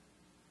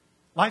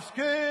 Life's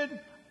good.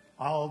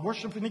 I'll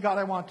worship any God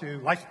I want to.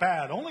 Life's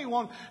bad. Only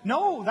one.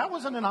 No, that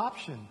wasn't an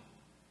option.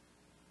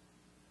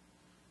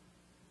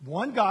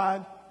 One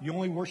God, you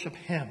only worship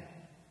Him.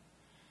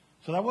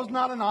 So that was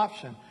not an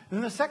option. And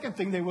then the second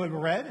thing they would have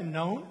read and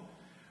known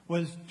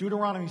was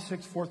Deuteronomy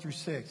 6, 4 through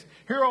 6.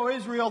 Hear, O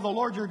Israel, the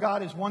Lord your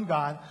God is one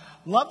God.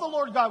 Love the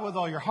Lord God with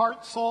all your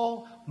heart,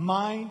 soul,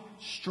 mind,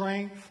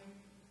 strength.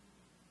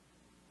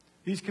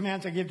 These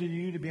commands I give to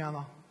you to be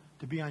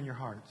on your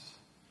hearts.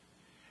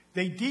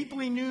 They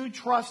deeply knew,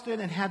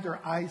 trusted, and had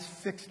their eyes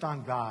fixed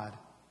on God.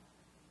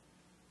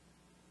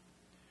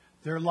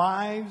 Their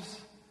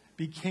lives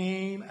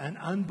became an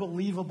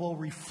unbelievable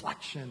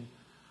reflection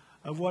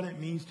of what it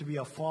means to be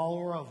a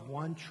follower of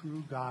one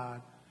true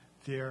God,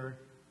 their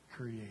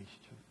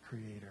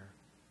creator.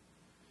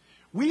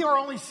 We are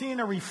only seeing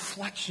a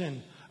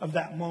reflection of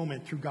that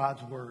moment through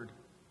God's Word.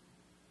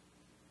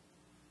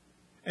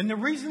 And the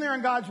reason they're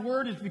in God's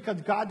Word is because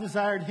God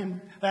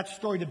desired that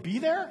story to be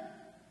there.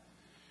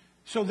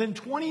 So then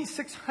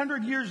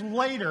 2,600 years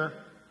later,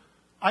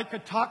 I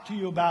could talk to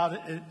you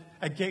about it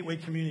at Gateway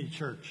Community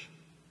Church.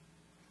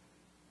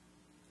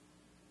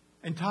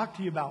 And talk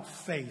to you about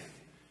faith,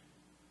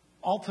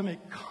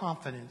 ultimate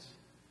confidence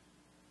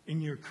in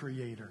your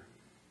Creator.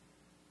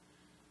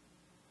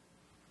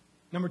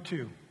 Number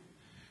 2,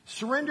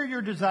 surrender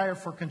your desire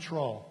for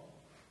control.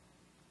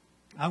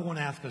 I won't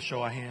ask a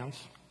show of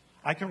hands.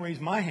 I can raise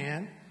my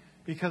hand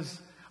because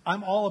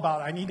I'm all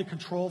about I need to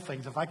control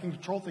things. If I can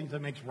control things,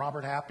 that makes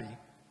Robert happy.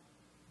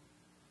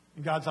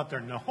 And God's up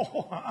there,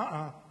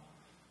 no,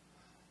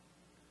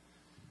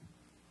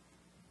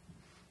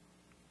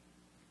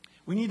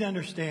 We need to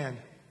understand,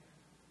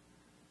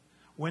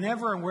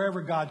 whenever and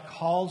wherever God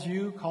calls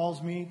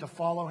me to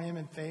follow Him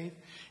in faith,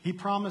 He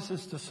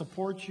promises to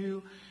support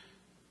you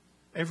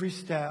every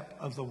step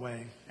of the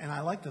way. And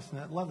I love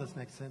this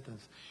next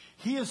sentence.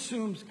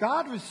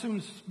 God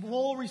assumes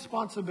full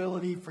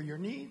responsibility for your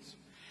needs,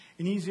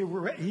 and He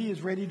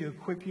is ready to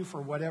equip you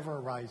for whatever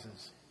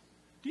arises.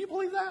 Do you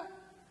believe that?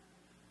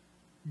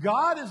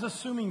 God is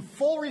assuming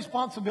full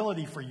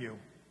responsibility for you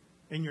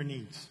and your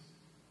needs.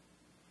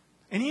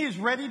 And He is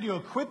ready to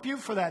equip you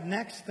for that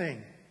next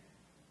thing.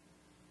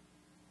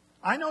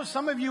 I know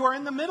some of you are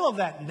in the middle of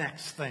that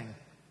next thing.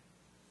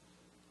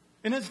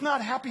 And it's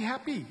not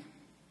happy.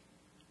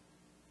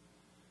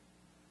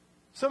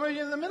 Some of you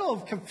are in the middle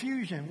of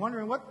confusion,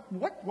 wondering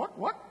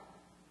what?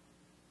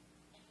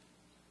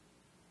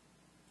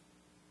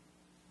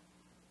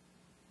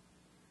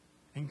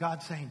 And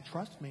God's saying,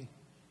 trust me.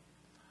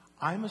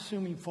 I'm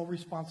assuming full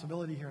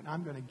responsibility here, and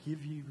I'm going to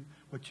give you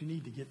what you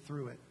need to get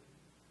through it.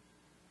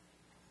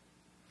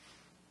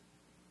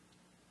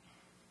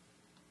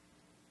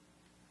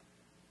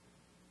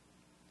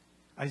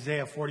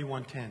 Isaiah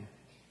 41:10.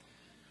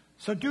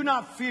 So do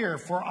not fear,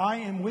 for I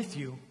am with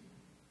you.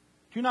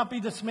 Do not be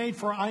dismayed,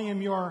 for I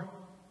am your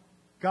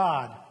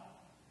God.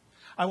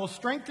 I will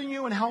strengthen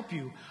you and help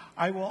you.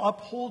 I will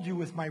uphold you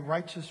with my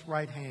righteous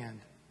right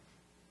hand.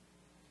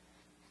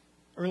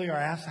 Earlier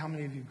I asked how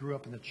many of you grew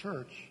up in the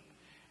church.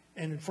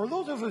 And for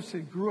those of us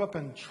who grew up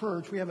in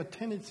church, we have a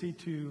tendency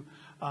to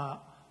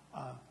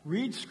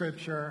read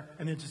Scripture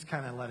and then just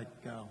kind of let it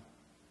go.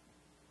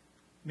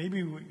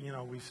 Maybe,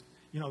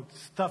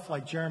 stuff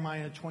like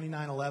Jeremiah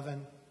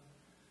 29:11,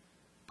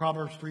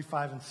 Proverbs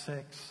 3:5 and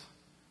 6.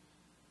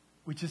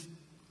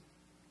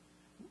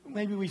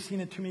 Maybe we've seen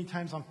it too many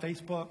times on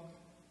Facebook.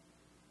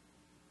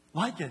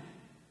 Like it.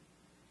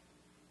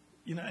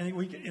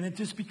 And it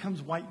just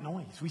becomes white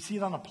noise. We see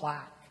it on a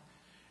plaque.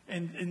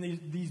 And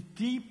these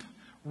deep,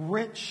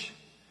 rich,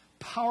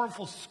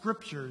 powerful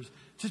scriptures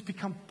just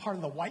become part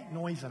of the white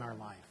noise in our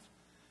life.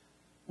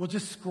 We'll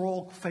just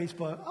scroll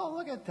Facebook. Oh,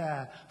 look at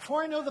that.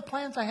 Before I know the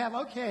plans I have,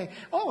 okay.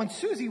 Oh, and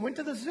Susie went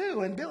to the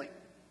zoo, and Billy.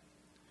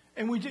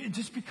 And it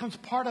just becomes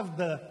part of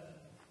the...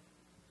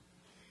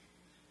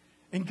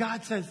 And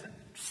God says,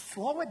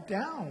 slow it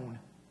down.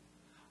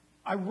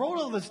 I wrote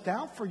all this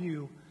down for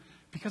you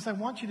because I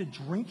want you to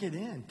drink it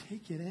in,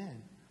 take it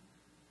in.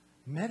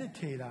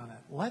 Meditate on it.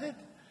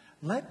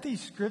 Let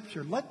this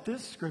scripture,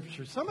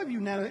 some of you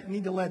now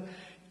need to let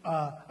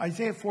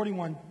Isaiah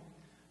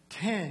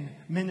 41:10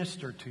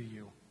 minister to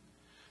you.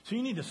 So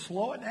you need to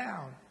slow it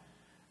down,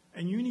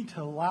 and you need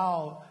to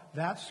allow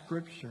that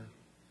scripture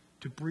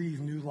to breathe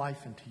new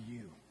life into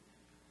you.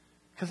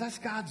 Because that's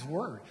God's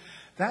word.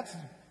 That's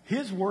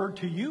His word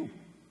to you.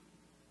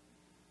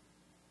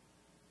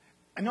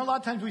 I know a lot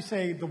of times we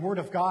say the word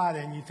of God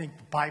and you think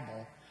the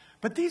Bible,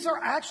 but these are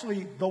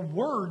actually the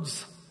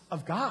words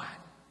of God.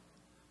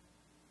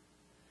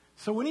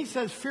 So when He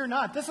says, fear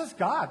not, this is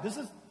God. This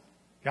is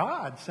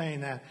God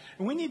saying that.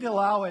 And we need to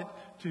allow it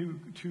to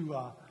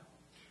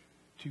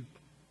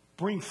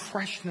bring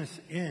freshness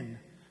in,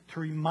 to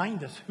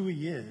remind us who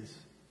He is.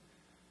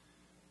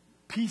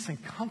 Peace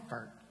and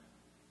comfort.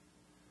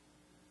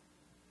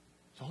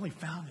 It's only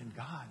found in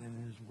God and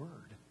in His Word.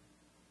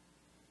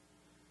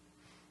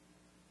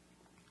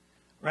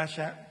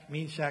 Meshach,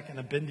 and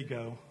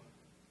Abednego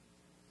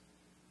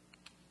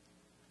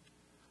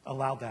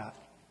allowed that.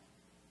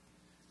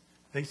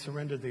 They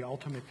surrendered the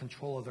ultimate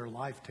control of their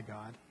life to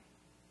God.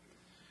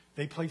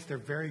 They placed their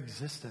very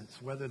existence,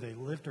 whether they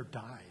lived or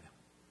died,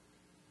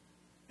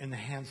 in the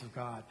hands of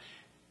God.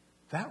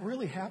 That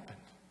really happened.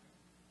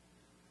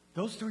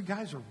 Those three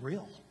guys are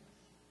real.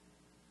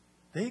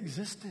 They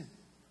existed.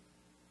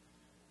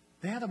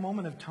 They had a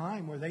moment of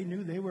time where they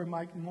knew they were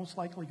most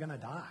likely going to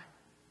die.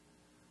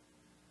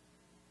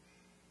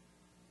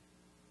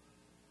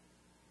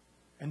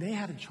 And they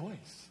had a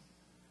choice.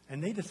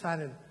 And they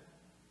decided,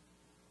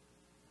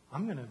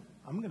 I'm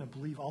going to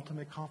believe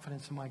ultimate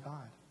confidence in my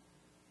God.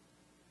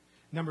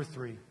 Number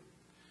 3,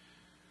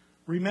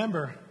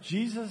 Remember,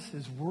 Jesus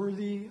is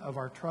worthy of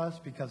our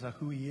trust because of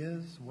who he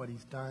is, what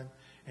he's done,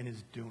 and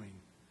is doing.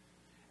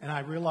 And I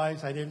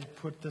realize I didn't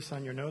put this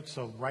on your notes,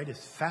 so write as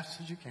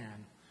fast as you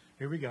can.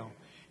 Here we go.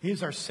 He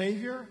is our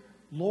Savior,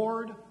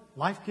 Lord,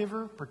 life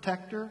giver,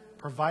 protector,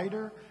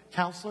 provider,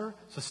 counselor,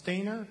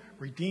 sustainer,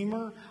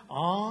 redeemer,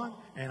 on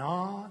and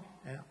on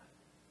and on.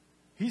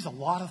 He's a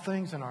lot of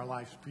things in our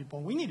lives,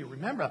 people. We need to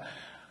remember.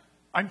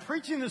 I'm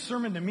preaching this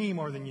sermon to me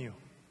more than you.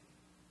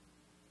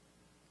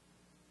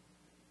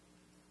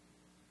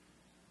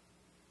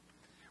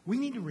 We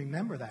need to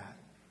remember that.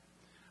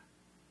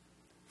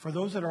 For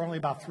those that are only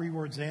about 3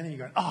 words in and you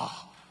go,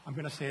 I'm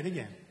going to say it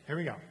again. Here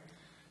we go.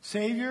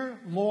 Savior,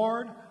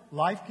 Lord,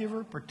 life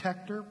giver,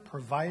 protector,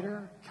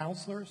 provider,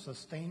 counselor,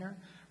 sustainer,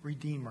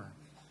 redeemer.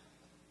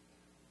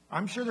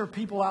 I'm sure there are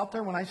people out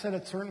there, when I said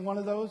a certain one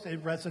of those,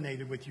 it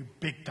resonated with you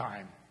big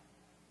time.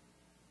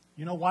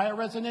 You know why it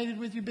resonated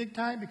with you big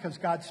time? Because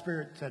God's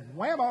Spirit said,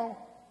 whammo,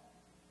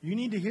 you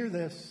need to hear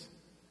this.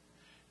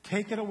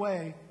 Take it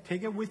away.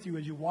 Take it with you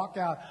as you walk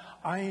out.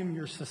 I am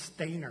your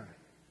sustainer.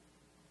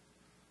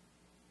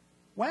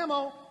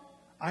 Whammo,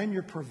 I am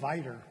your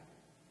provider.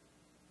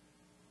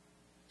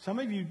 Some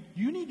of you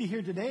need to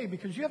hear today,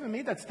 because you haven't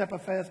made that step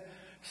of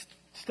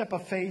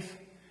faith.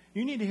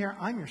 You need to hear,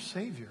 I'm your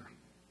Savior.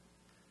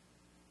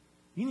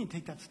 You need to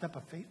take that step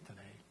of faith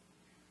today.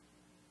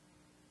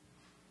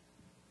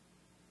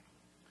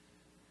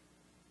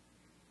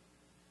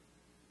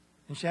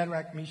 And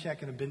Shadrach, Meshach,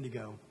 and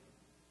Abednego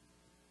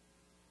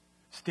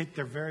staked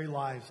their very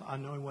lives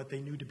on knowing what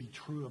they knew to be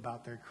true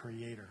about their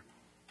Creator.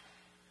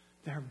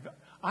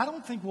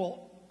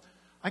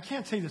 I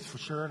can't say this for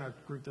sure in a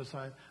group this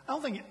size. I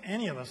don't think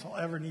any of us will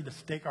ever need to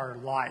stake our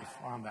life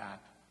on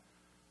that.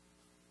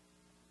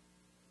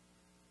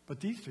 But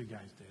these 3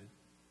 guys did.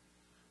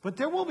 But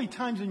there will be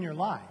times in your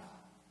life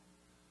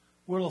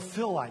where it'll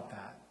feel like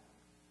that.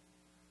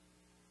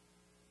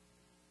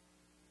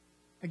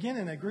 Again,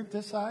 in a group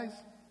this size,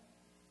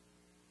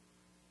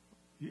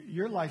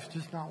 your life's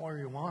just not where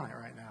you want it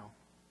right now.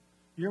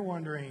 You're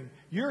wondering,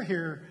 you're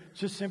here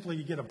just simply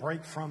to get a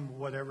break from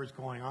whatever's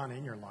going on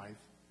in your life.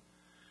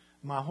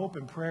 My hope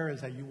and prayer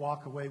is that you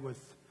walk away with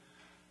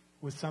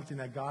something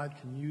that God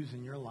can use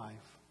in your life.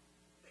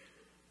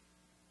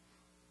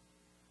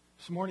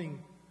 This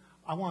morning,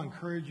 I want to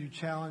encourage you,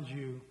 challenge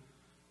you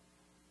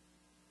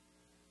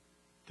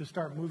to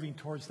start moving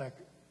towards that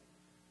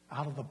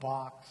out of the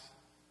box,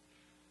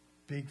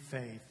 big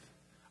faith.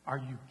 Are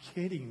you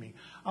kidding me?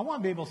 I want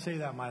to be able to say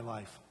that in my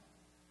life.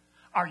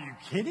 Are you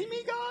kidding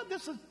me, God?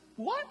 This is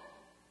what?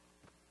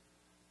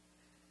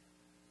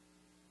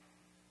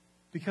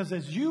 Because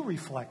as you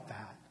reflect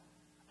that,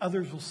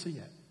 others will see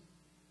it.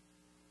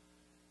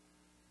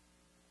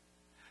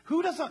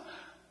 Who doesn't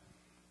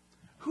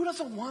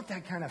want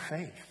that kind of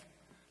faith?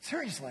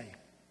 Seriously.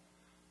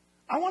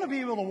 I want to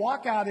be able to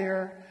walk out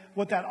here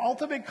with that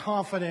ultimate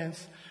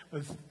confidence,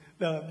 with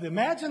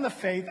imagine the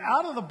faith,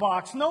 out of the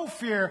box, no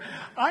fear.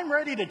 I'm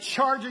ready to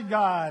charge at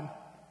God.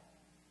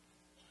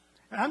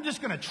 And I'm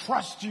just going to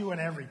trust you in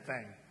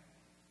everything.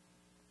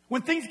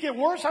 When things get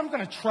worse, I'm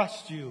going to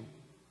trust you.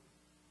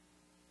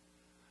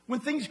 When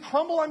things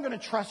crumble, I'm going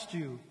to trust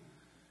you.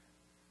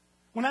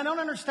 When I don't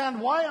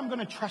understand why, I'm going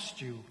to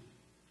trust you.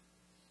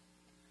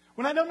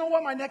 When I don't know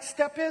what my next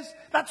step is,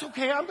 that's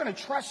okay. I'm going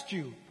to trust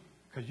you.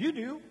 Because you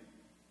do.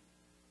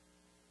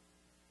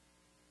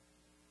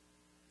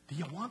 Do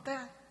you want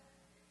that?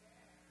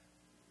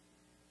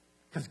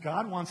 Because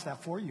God wants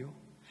that for you.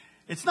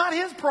 It's not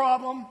his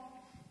problem.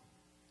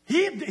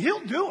 He'll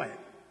do it.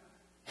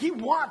 He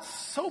wants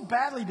so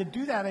badly to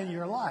do that in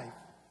your life.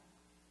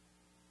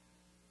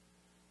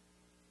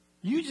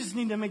 You just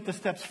need to make the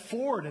steps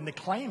forward and to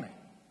claim it.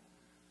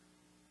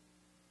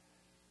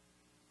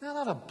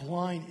 Not a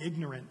blind,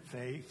 ignorant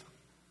faith.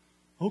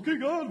 Okay,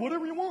 God,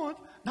 whatever you want.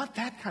 Not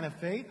that kind of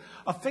faith.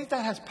 A faith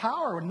that has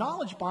power or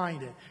knowledge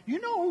behind it. You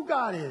know who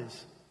God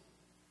is.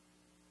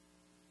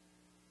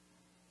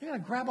 You're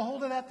going to grab a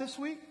hold of that this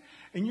week.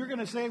 And you're going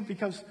to say,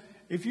 because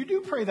if you do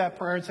pray that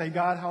prayer and say,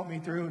 God, help me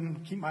through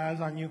and keep my eyes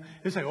on you.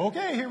 You'll say,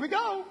 okay, here we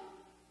go.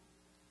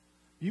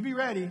 You be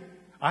ready.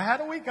 I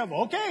had a week of,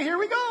 okay, here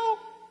we go.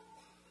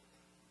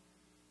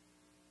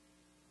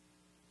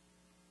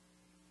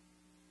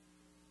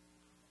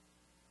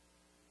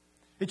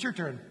 It's your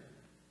turn.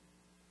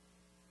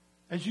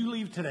 As you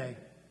leave today,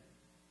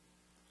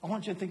 I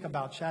want you to think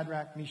about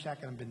Shadrach, Meshach,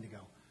 and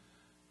Abednego.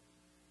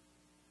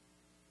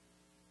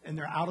 And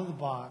they're out of the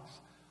box.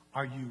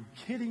 Are you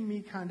kidding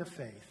me kind of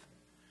faith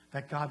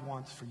that God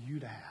wants for you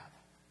to have?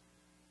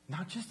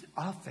 Not just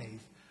a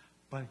faith,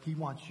 but he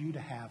wants you to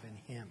have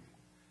in him.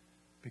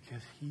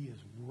 Because he is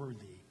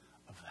worthy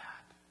of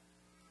that.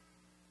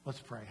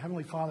 Let's pray.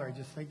 Heavenly Father, I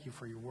just thank you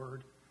for your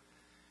word.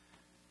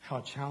 How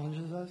it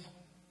challenges us,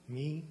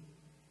 me,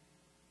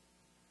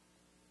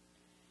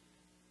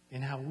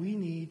 and how we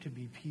need to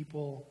be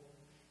people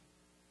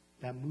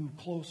that move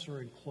closer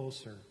and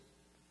closer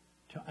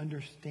to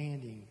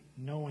understanding,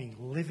 knowing,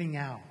 living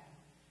out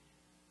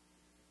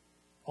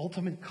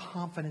ultimate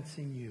confidence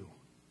in you.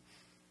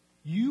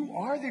 You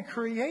are the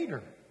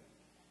creator.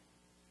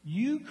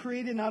 You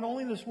created not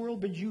only this world,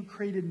 but you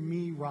created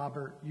me,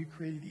 Robert. You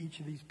created each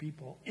of these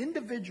people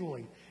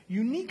individually,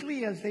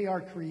 uniquely as they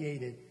are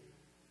created.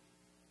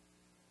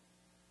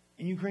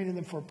 And you created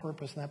them for a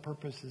purpose, and that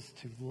purpose is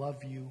to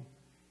love you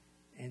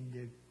and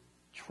to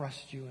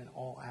trust you in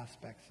all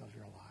aspects of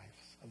your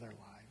lives, of their lives.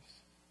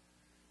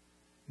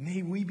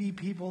 May we be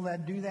people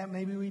that do that.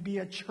 Maybe we be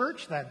a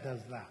church that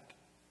does that.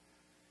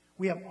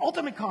 We have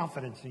ultimate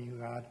confidence in you,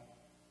 God,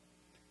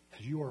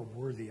 because you are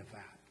worthy of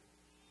that.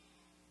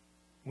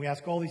 We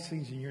ask all these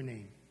things in your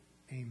name.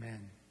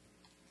 Amen.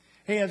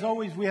 Hey, as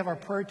always, we have our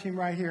prayer team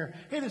right here.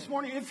 Hey, this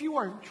morning, if you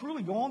are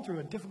truly going through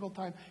a difficult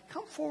time,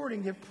 come forward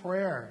and get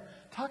prayer.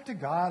 Talk to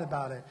God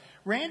about it.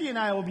 Randy and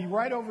I will be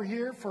right over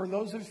here for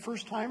those of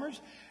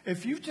first-timers.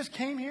 If you just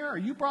came here or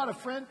you brought a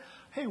friend,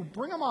 hey,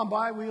 bring them on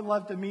by. We'd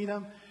love to meet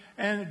them.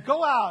 And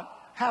go out,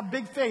 have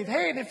big faith.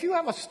 Hey, and if you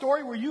have a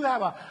story where you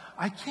have a,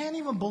 I can't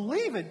even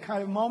believe it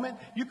kind of moment,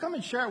 you come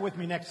and share it with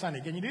me next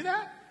Sunday. Can you do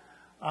that?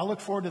 I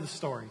look forward to the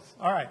stories.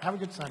 All right, have a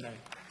good Sunday.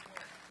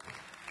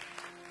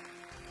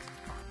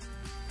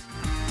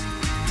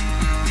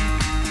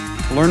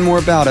 To learn more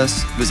about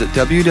us, visit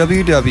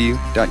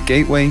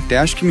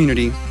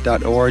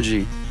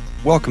www.gateway-community.org.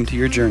 Welcome to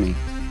your journey.